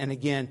again and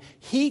again.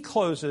 He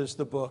closes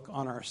the book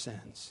on our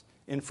sins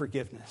in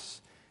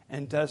forgiveness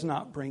and does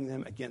not bring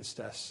them against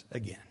us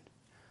again.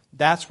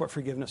 That's what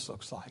forgiveness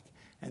looks like.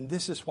 And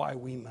this is why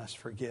we must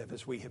forgive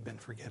as we have been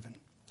forgiven.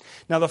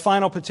 Now, the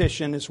final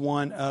petition is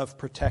one of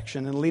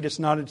protection. And lead us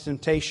not into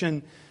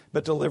temptation,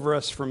 but deliver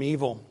us from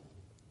evil.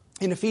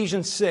 In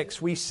Ephesians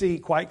 6, we see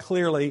quite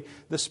clearly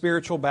the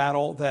spiritual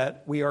battle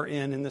that we are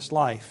in this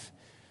life.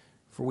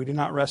 For we do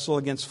not wrestle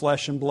against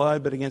flesh and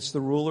blood, but against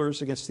the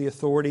rulers, against the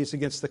authorities,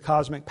 against the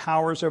cosmic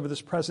powers over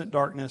this present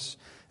darkness,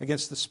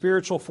 against the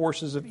spiritual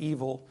forces of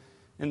evil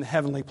in the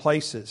heavenly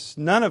places.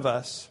 None of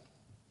us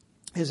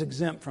is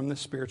exempt from this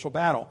spiritual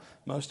battle.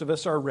 Most of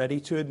us are ready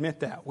to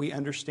admit that. We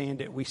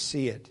understand it. We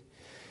see it.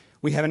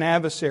 We have an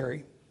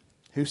adversary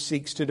who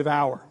seeks to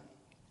devour.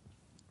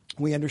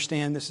 We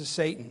understand this is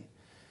Satan,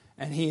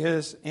 and he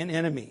is an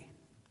enemy.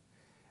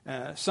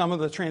 Some of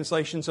the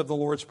translations of the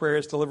Lord's Prayer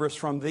is deliver us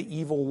from the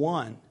evil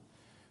one.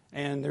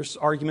 And there's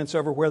arguments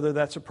over whether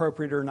that's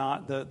appropriate or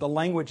not. The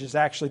language is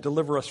actually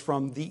deliver us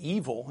from the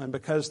evil. And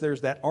because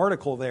there's that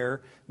article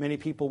there, many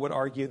people would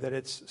argue that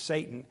it's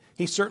Satan.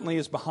 He certainly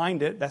is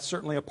behind it. That's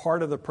certainly a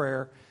part of the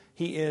prayer.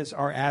 He is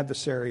our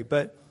adversary.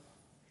 But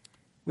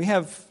we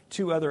have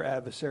two other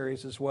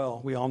adversaries as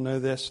well. We all know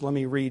this. Let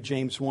me read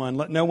James 1.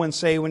 Let no one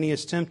say when he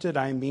is tempted,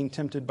 I am being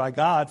tempted by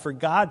God. For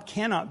God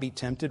cannot be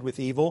tempted with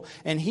evil,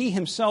 and He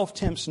Himself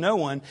tempts no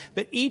one.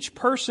 But each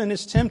person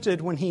is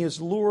tempted when he is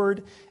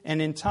lured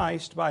and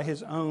enticed by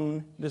his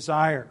own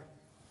desire.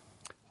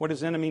 What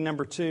is enemy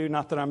number two?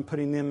 Not that I'm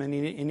putting them in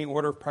any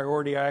order of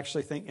priority. I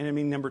actually think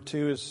enemy number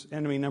two is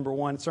enemy number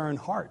one. It's our own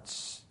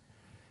hearts.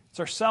 It's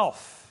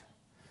ourself.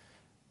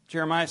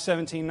 Jeremiah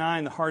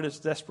 17:9, the heart is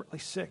desperately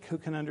sick. Who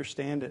can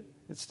understand it?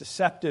 It's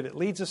deceptive. It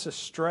leads us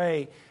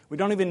astray. We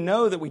don't even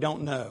know that we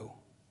don't know.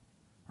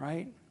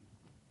 Right?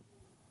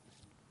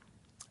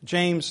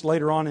 James,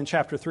 later on in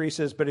chapter 3,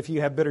 says, but if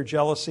you have bitter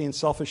jealousy and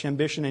selfish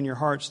ambition in your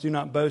hearts, do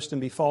not boast and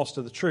be false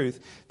to the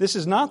truth. This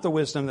is not the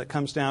wisdom that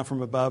comes down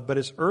from above, but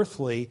is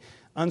earthly,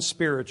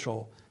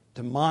 unspiritual,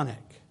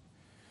 demonic.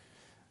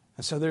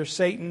 And so there's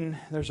Satan,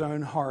 there's our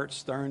own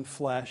hearts, our own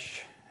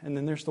flesh, and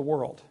then there's the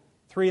world.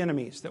 Three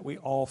enemies that we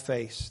all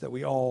face, that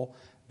we all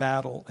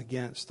battle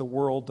against: the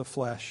world, the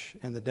flesh,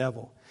 and the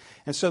devil.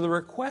 And so the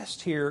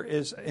request here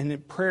is in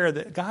prayer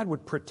that God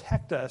would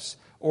protect us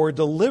or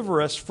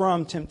deliver us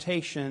from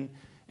temptation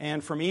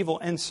and from evil.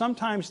 And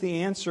sometimes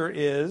the answer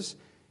is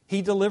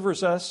He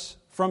delivers us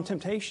from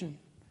temptation.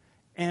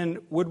 And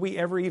would we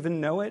ever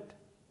even know it?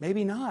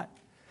 Maybe not.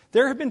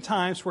 There have been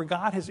times where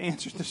God has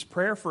answered this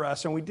prayer for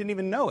us and we didn't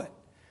even know it.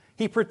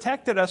 He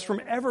protected us from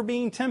ever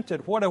being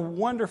tempted. What a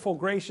wonderful,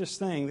 gracious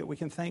thing that we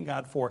can thank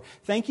God for.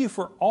 Thank you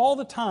for all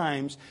the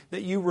times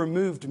that you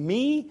removed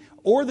me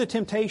or the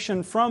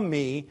temptation from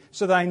me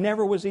so that I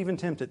never was even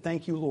tempted.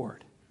 Thank you,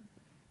 Lord.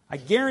 I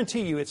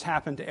guarantee you it's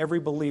happened to every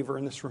believer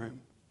in this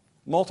room.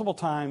 Multiple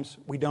times,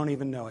 we don't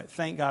even know it.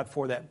 Thank God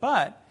for that.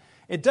 But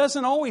it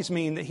doesn't always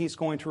mean that He's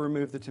going to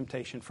remove the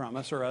temptation from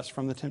us or us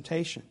from the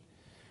temptation.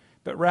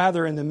 But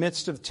rather, in the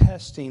midst of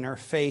testing, our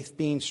faith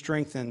being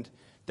strengthened,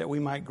 that we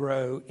might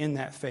grow in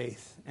that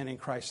faith and in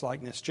Christ's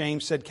likeness.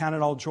 James said, count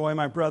it all joy,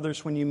 my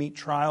brothers, when you meet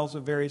trials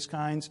of various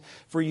kinds,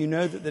 for you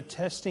know that the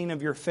testing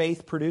of your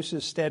faith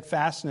produces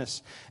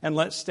steadfastness, and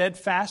let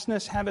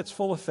steadfastness have its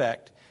full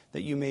effect,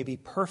 that you may be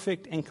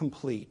perfect and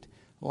complete,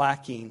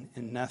 lacking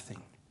in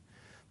nothing.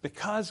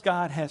 Because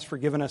God has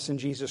forgiven us in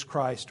Jesus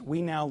Christ,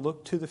 we now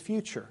look to the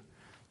future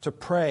to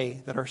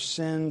pray that our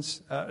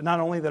sins, not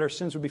only that our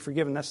sins would be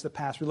forgiven, that's the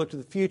past. We look to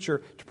the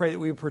future to pray that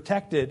we be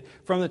protected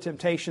from the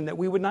temptation, that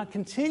we would not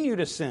continue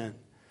to sin,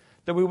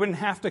 that we wouldn't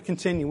have to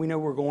continue. We know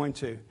we're going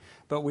to,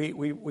 but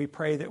we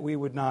pray that we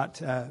would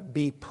not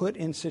be put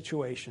in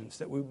situations,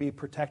 that we would be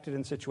protected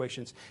in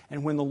situations.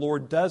 And when the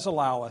Lord does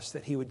allow us,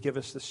 that He would give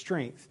us the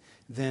strength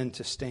then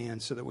to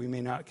stand so that we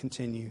may not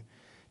continue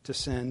to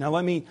sin. Now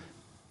let me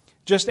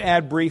just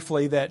add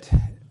briefly that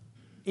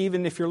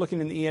even if you're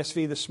looking in the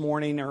ESV this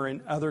morning or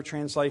in other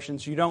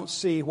translations, you don't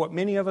see what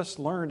many of us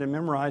learned and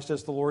memorized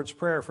as the Lord's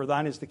Prayer. For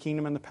thine is the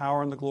kingdom and the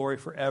power and the glory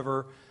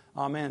forever.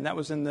 Amen. That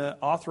was in the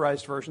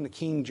authorized version, the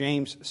King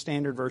James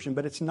Standard Version.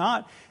 But it's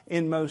not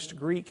in most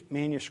Greek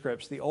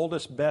manuscripts. The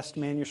oldest, best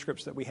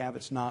manuscripts that we have,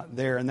 it's not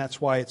there. And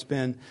that's why it's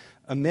been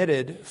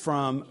omitted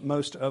from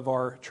most of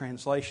our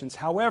translations.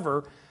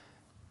 However,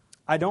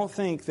 I don't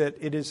think that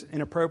it is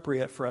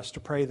inappropriate for us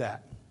to pray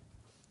that.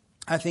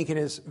 I think it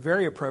is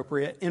very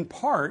appropriate, in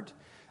part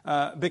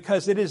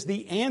because it is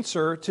the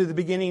answer to the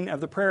beginning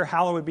of the prayer,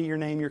 hallowed be your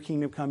name, your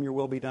kingdom come, your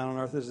will be done on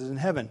earth as it is in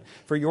heaven.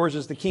 For yours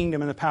is the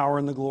kingdom and the power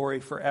and the glory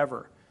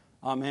forever.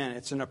 Amen.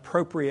 It's an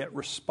appropriate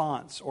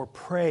response or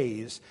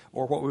praise,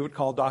 or what we would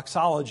call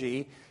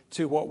doxology,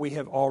 to what we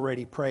have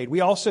already prayed.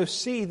 We also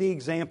see the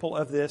example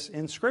of this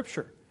in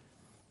Scripture.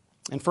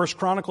 In 1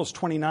 Chronicles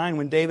 29,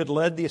 when David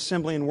led the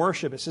assembly in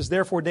worship, it says,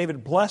 therefore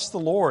David blessed the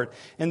Lord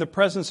in the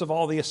presence of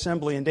all the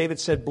assembly. And David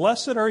said,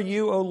 blessed are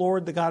you, O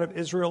Lord, the God of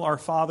Israel, our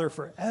Father,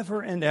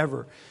 forever and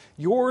ever.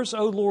 Yours,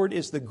 O Lord,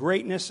 is the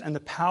greatness and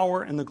the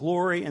power and the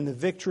glory and the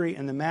victory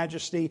and the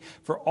majesty.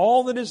 For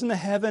all that is in the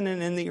heaven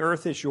and in the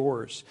earth is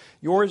yours.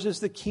 Yours is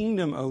the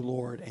kingdom, O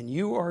Lord, and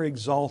you are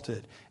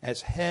exalted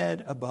as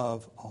head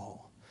above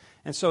all.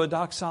 And so a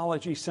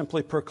doxology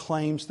simply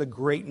proclaims the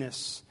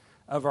greatness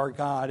of our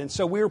God. And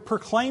so we're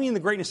proclaiming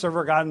the greatness of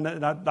our God in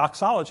the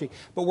doxology,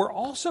 but we're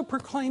also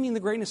proclaiming the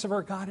greatness of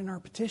our God in our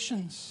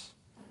petitions.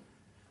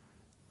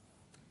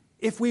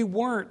 If we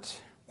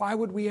weren't, why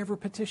would we ever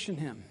petition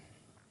Him?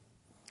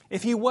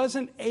 If He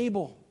wasn't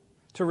able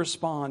to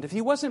respond, if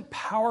He wasn't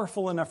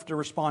powerful enough to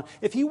respond,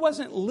 if He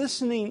wasn't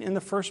listening in the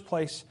first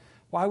place,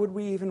 why would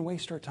we even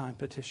waste our time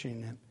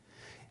petitioning Him?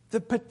 The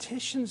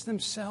petitions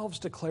themselves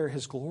declare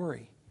His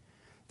glory.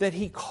 That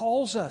He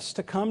calls us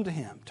to come to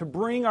Him, to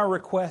bring our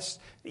requests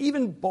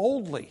even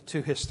boldly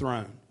to His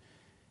throne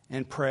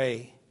and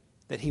pray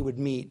that He would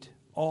meet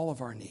all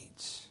of our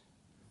needs.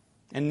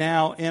 And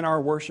now in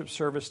our worship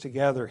service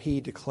together,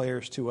 He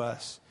declares to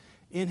us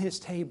in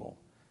His table,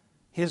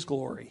 His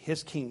glory,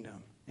 His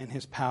kingdom, and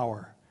His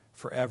power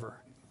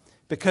forever.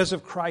 Because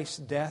of Christ's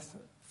death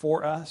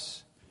for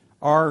us,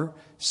 our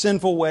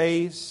sinful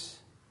ways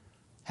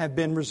have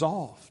been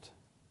resolved,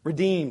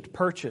 redeemed,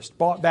 purchased,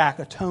 bought back,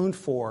 atoned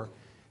for,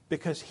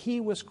 because He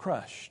was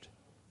crushed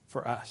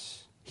for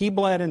us. He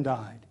bled and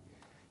died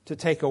to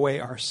take away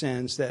our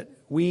sins, that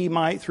we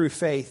might, through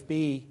faith,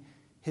 be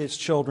His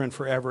children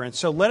forever. And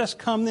so let us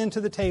come then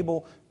to the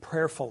table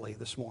prayerfully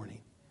this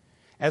morning,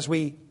 as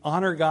we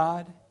honor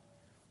God,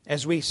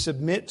 as we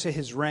submit to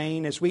His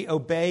reign, as we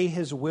obey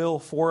His will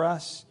for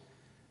us,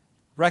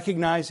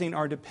 recognizing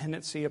our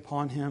dependency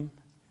upon Him,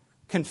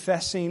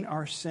 confessing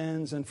our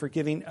sins and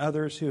forgiving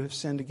others who have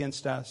sinned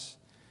against us,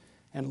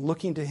 and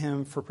looking to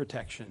Him for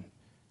protection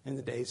in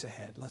the days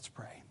ahead. Let's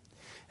pray.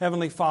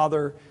 Heavenly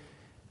Father,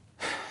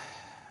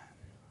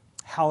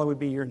 hallowed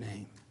be Your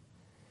name.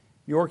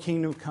 Your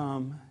kingdom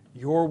come,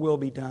 Your will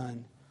be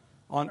done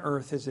on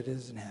earth as it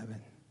is in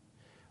heaven.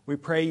 We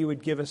pray You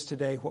would give us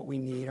today what we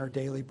need, our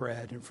daily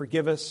bread, and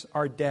forgive us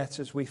our debts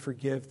as we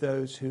forgive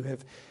those who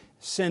have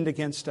sinned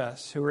against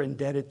us, who are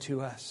indebted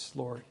to us,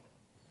 Lord.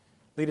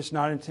 Lead us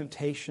not into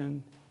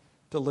temptation.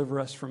 Deliver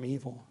us from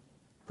evil.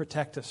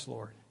 Protect us,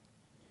 Lord.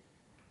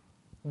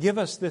 Give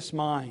us this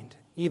mind,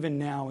 even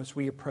now as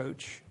we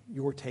approach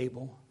Your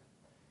table,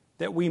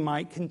 that we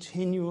might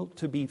continue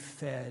to be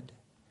fed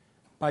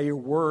by Your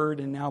word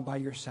and now by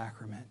Your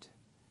sacrament.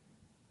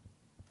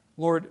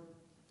 Lord,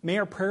 may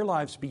our prayer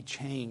lives be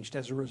changed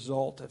as a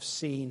result of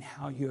seeing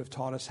how You have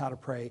taught us how to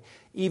pray,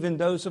 even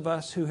those of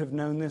us who have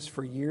known this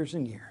for years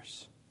and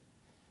years.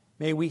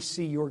 May we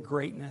see Your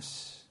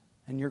greatness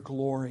and Your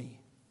glory,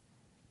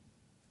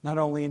 not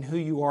only in who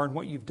You are and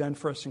what You've done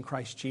for us in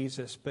Christ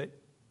Jesus, but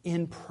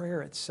in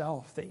prayer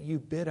itself, that You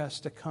bid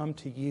us to come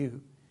to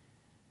You.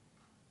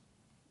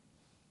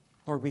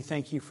 Lord, we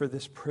thank You for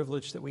this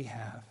privilege that we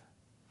have.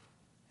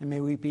 And may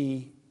we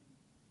be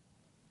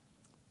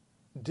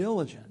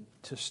diligent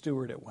to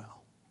steward it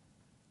well.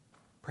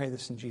 Pray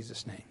this in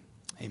Jesus' name.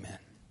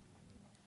 Amen.